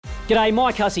G'day,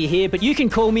 Mike Hussey here, but you can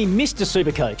call me Mr.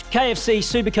 Supercoach. KFC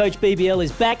Supercoach BBL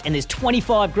is back and there's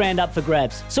 25 grand up for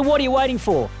grabs. So what are you waiting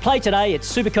for? Play today at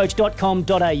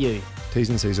supercoach.com.au. T's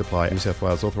and C's apply. New South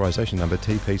Wales authorisation number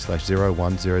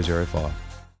TP/01005.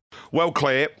 Well,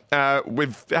 Claire,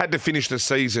 we've had to finish the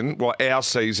season, our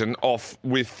season, off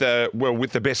with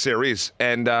the best there is.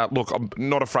 And look, I'm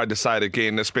not afraid to say it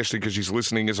again, especially because she's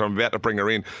listening as I'm about to bring her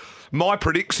in. My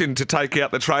prediction to take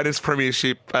out the Trainers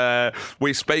Premiership,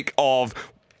 we speak of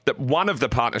one of the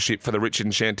partnership for the Richard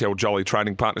and Chantel Jolly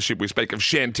Training Partnership. We speak of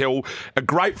Chantel, a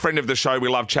great friend of the show. We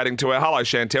love chatting to her. Hello,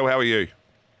 Chantel. How are you?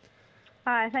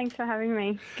 Hi, thanks for having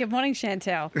me. Good morning,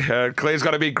 Chantel. Claire's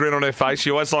got a big grin on her face. She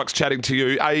always likes chatting to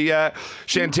you.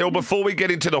 Chantel, before we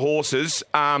get into the horses,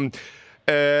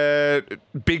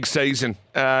 big season.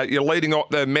 You're leading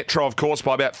the Metro, of course,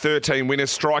 by about 13 winners,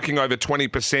 striking over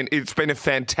 20%. It's been a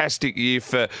fantastic year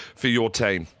for your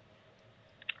team.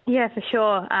 Yeah, for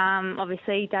sure.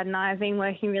 Obviously, Dad and I have been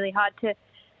working really hard to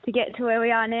get to where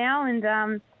we are now.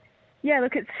 And,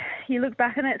 you look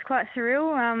back on it, it's quite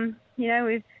surreal.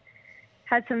 We've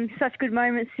had such good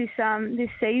moments this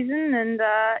season, and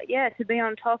to be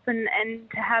on top and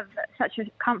to have such a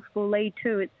comfortable lead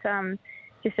too, it's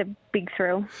just a big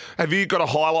thrill. Have you got a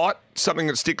highlight, something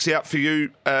that sticks out for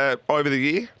you over the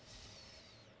year?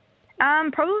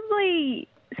 Probably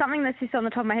something that's just on the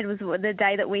top of my head was the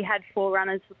day that we had 4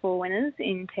 runners for 4 winners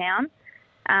in town.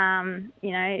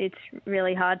 It's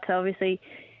really hard to obviously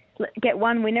get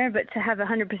one winner, but to have a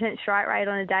 100% strike rate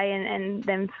on a day and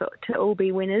them to all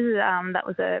be winners, that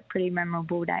was a pretty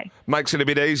memorable day. Makes it a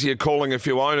bit easier calling a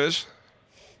few owners.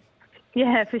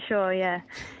 Yeah, for sure, yeah.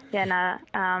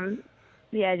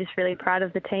 Just really proud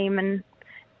of the team and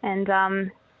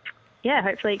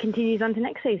hopefully it continues on to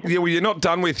next season. Yeah, well, you're not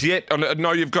done with yet. I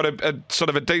know you've got a sort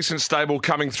of a decent stable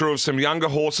coming through of some younger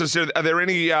horses. Are there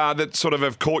any that sort of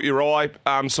have caught your eye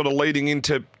sort of leading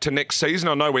into next season?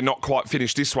 I know we're not quite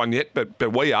finished this one yet,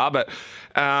 but we are. But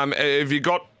have you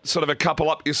got sort of a couple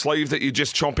up your sleeve that you're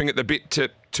just chomping at the bit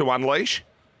to unleash?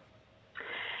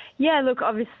 Yeah, look,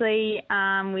 obviously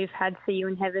we've had See You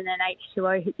in Heaven and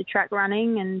H2O hit the track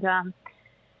running, and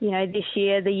this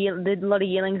year, the lot of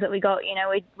yearlings that we got,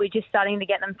 we're just starting to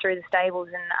get them through the stables.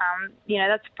 And,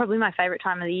 that's probably my favourite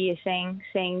time of the year, seeing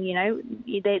these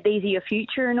are your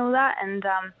future and all that. And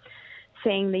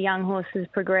seeing the young horses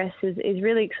progress is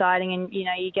really exciting. And,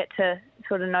 you get to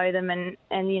sort of know them and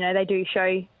they do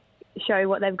show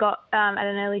what they've got at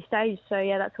an early stage. So,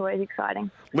 yeah, that's always exciting.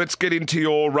 Let's get into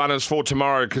your runners for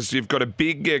tomorrow, because you've got a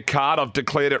big card. I've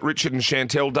declared it Richard and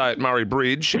Chantel Day at Murray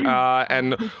Bridge.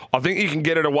 And I think you can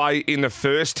get it away in the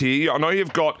first here. I know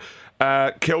you've got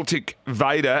Celtic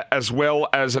Vader, as well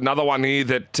as another one here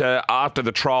that after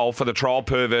the trial, for the trial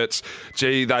perverts,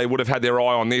 they would have had their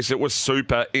eye on this. It was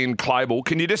Super in Clayball.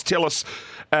 Can you just tell us,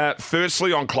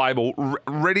 firstly on Clayball,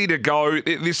 ready to go?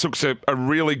 This looks a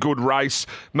really good race,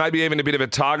 maybe even a bit of a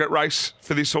target race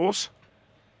for this horse?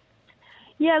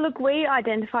 Yeah, look, we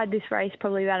identified this race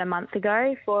probably about a month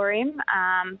ago for him,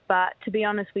 but to be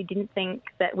honest, we didn't think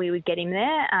that we would get him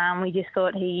there. We just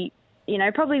thought he,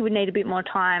 probably would need a bit more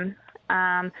time.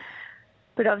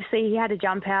 But obviously he had a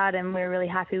jump out and we were really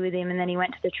happy with him, and then he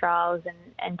went to the trials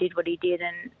and did what he did,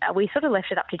 and we sort of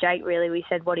left it up to Jake, really. We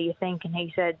said, what do you think? And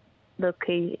he said, look,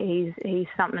 he's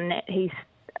something that he's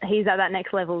at that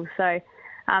next level. So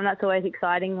that's always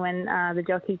exciting when the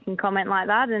jockey can comment like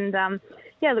that. And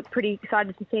look, pretty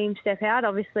excited to see him step out.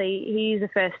 Obviously, he is a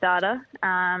first starter,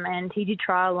 and he did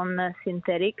trial on the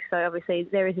synthetic. So obviously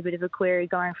there is a bit of a query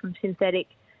going from synthetic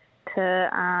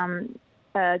to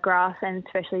grass, and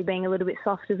especially being a little bit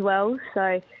soft as well.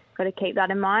 So got to keep that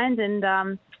in mind.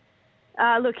 And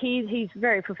look, he's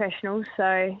very professional.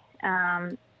 So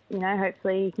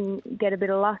hopefully he can get a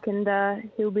bit of luck, and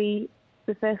he'll be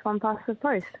the first one past the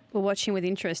post. We're watching with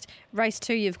interest. Race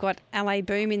 2, you've got LA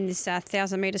Boom in this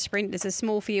 1,000-metre sprint. There's a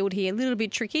small field here, a little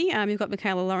bit tricky. You've got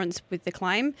Michaela Lawrence with the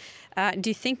claim. Do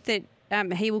you think that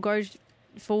he will go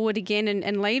forward again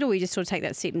and lead, or will you just sort of take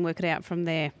that sit and work it out from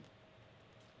there?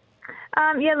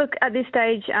 Look, at this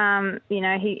stage,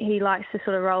 he likes to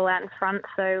sort of roll out in front,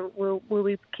 so we'll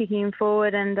be kicking him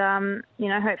forward, and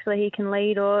hopefully he can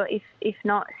lead, or if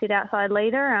not, sit outside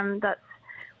leader. That's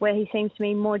where he seems to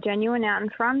be more genuine, out in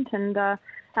front. And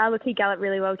look, he galloped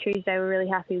really well Tuesday. We're really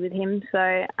happy with him,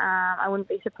 so I wouldn't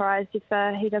be surprised if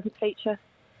he doesn't feature.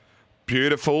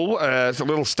 Beautiful. It's a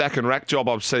little stack and rack job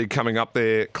I see coming up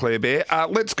there, Claire Bear.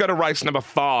 Let's go to race number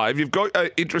 5. You've got an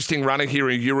interesting runner here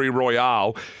in Yuri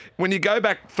Royale. When you go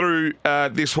back through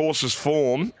this horse's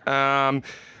form,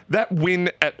 That win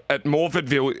at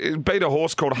Morfordville, it beat a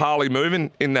horse called Harley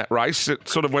Movin in that race. It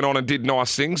sort of went on and did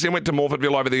nice things. Then went to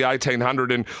Morfordville over the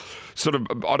 1800 and sort of,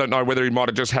 I don't know whether he might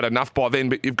have just had enough by then,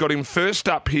 but you've got him first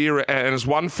up here and has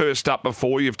won first up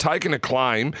before. You've taken a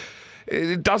claim.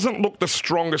 It doesn't look the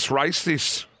strongest race,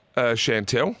 this,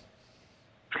 Chantel.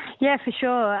 Yeah, for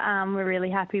sure. We're really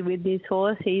happy with this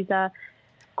horse. He's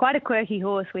quite a quirky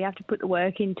horse. We have to put the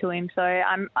work into him. So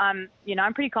I'm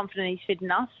pretty confident he's fit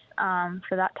enough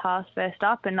for that task first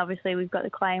up. And obviously we've got the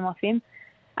claim off him.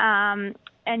 And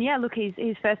yeah, look,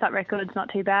 his first up record's not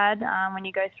too bad when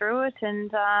you go through it.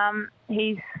 And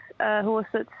he's a horse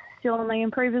that's still on the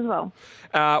improve as well.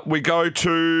 We go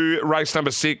to race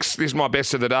number 6. This is my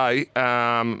best of the day.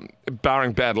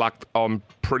 Barring bad luck, I'm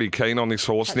pretty keen on this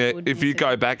horse. Now, if you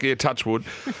go back, touch wood.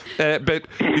 But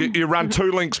you run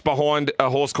 2 lengths behind a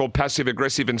horse called Passive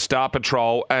Aggressive and Star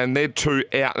Patrol, and they're 2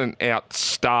 out-and-out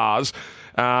stars.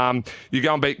 You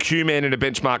go and beat Q-Man in a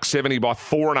benchmark 70 by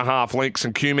 4.5 lengths,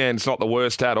 and Q-Man's not the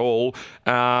worst at all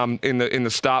in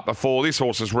the start before. This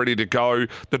horse is ready to go.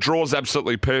 The draw's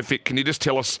absolutely perfect. Can you just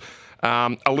tell us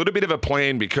a little bit of a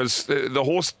plan, because the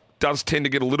horse does tend to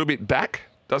get a little bit back,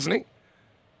 doesn't he?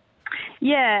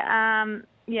 Yeah,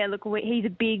 look, he's a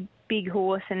big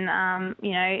horse, and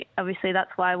obviously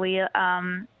that's why we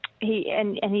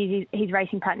his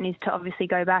racing pattern is to obviously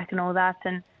go back and all that,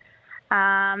 and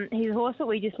he's a horse that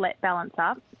we just let balance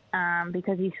up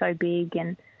because he's so big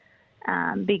and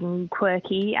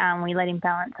quirky. We let him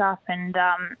balance up and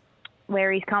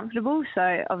where he's comfortable.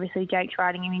 So obviously Jake's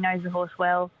riding him. He knows the horse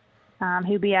well.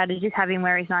 He'll be able to just have him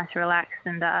where he's nice, relaxed,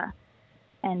 and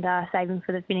save him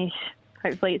for the finish.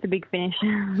 Hopefully it's a big finish.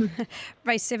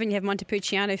 Race 7, you have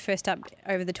Montepulciano first up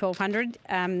over the 1200.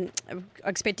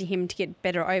 Expecting him to get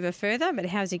better over further, but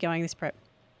how's he going this prep?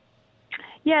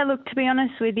 Yeah, look, to be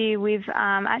honest with you, we've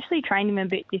actually trained him a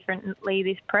bit differently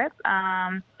this prep.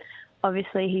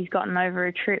 Obviously, he's gotten over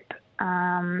a trip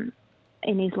in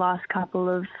his last couple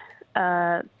of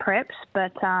preps,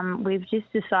 but we've just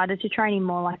decided to train him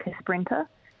more like a sprinter.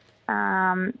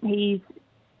 He's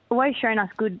always shown us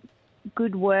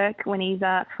good work when he's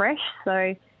fresh,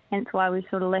 so hence why we've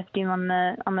sort of left him on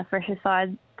the fresher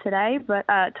side today, but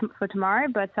for tomorrow.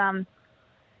 But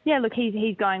yeah, look,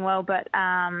 he's going well, but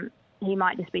he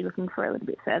might just be looking for a little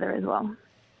bit further as well.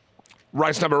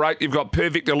 Race number 8, you've got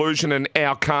Perfect Illusion and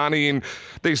Our Carney, and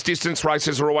these distance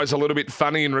races are always a little bit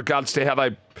funny in regards to how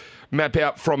they map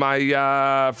out from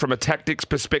a tactics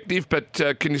perspective, but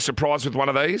can you surprise with one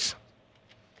of these?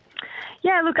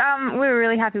 Yeah, look, we were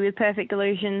really happy with Perfect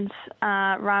Illusion's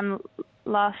run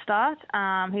last start.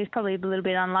 He was probably a little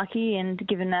bit unlucky, and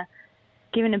given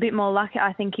a bit more luck,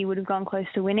 I think he would have gone close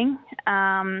to winning.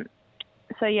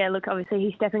 So yeah, look, obviously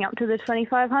he's stepping up to the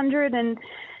 2500, and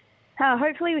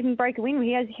hopefully we can break a win.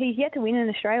 He's yet to win in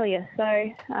Australia, so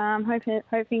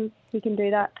hoping he can do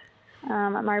that at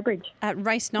Murray Bridge. At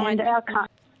race 9. And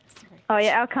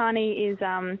Our Carney is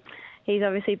he's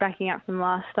obviously backing up from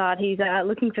last start. He's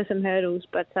looking for some hurdles,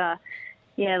 but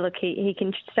yeah, look, he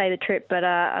can stay the trip, but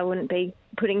I wouldn't be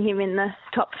putting him in the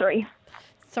top 3.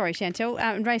 Sorry, Chantel.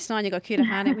 In race 9, you've got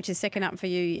Kutahana, which is second up for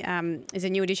you, is a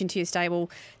new addition to your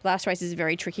stable. Last race is a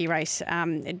very tricky race.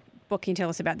 What can you tell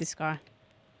us about this guy?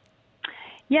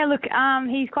 Yeah, look,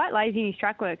 he's quite lazy in his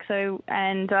track work. So,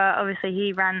 and obviously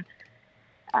he ran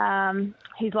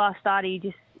his last start. He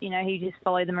just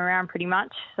followed them around pretty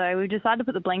much. So we've decided to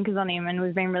put the blinkers on him, and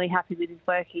we've been really happy with his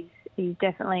work. He's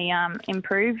definitely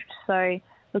improved. So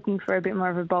looking for a bit more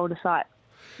of a bolder sight.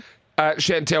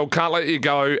 Chantel, can't let you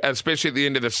go, especially at the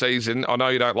end of the season. I know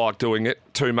you don't like doing it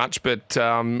too much, but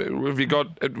have you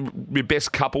got your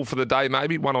best couple for the day,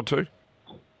 maybe, 1 or 2?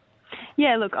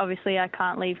 Yeah, look, obviously I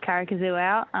can't leave Karakazoo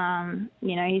out.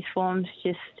 His form's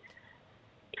just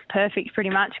perfect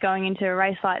pretty much going into a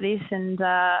race like this, and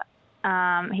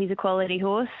he's a quality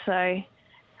horse, so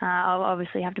I'll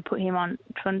obviously have to put him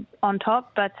on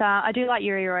top. But I do like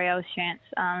Yuri Royale's chance.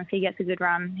 If he gets a good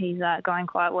run, he's going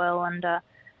quite well, and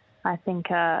I think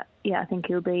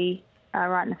he'll be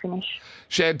right in the finish.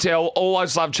 Chantel,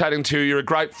 always love chatting to you. You're a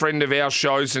great friend of our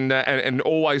shows and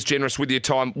always generous with your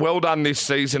time. Well done this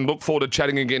season. Look forward to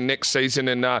chatting again next season,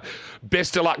 and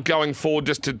best of luck going forward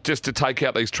just to take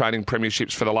out these training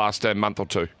premierships for the last month or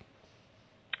 2.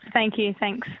 Thank you.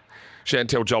 Thanks.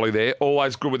 Chantel Jolly there.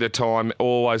 Always good with her time,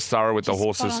 always thorough with the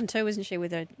horses. Spot on too, isn't she,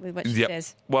 with what she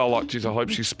says? Well, I hope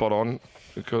she's spot on,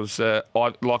 because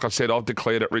like I said, I've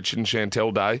declared it Richard and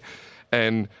Chantel Day,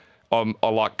 and I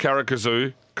like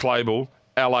Karakazoo, Clable,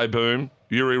 LA Boom,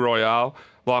 Yuri Royale.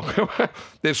 Like,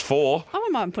 there's 4. I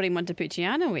wouldn't mind putting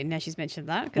Montepulciano in now she's mentioned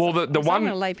that. Well, the one, I want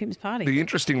to lay Pim's party. The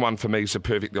interesting one for me is the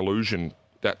Perfect Illusion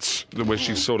That's where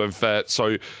she's sort of...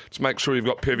 so just make sure you've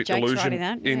got perfect Jake's illusion writing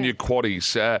that, in your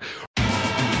quaddies.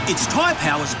 It's Tyre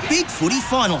Power's Big Footy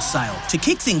Final Sale. To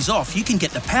kick things off, you can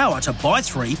get the power to buy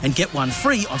 3 and get 1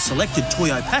 free on selected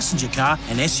Toyo passenger car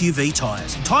and SUV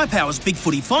tyres. Tyre Power's Big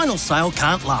Footy Final Sale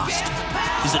can't last.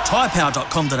 Visit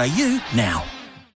tyrepower.com.au now.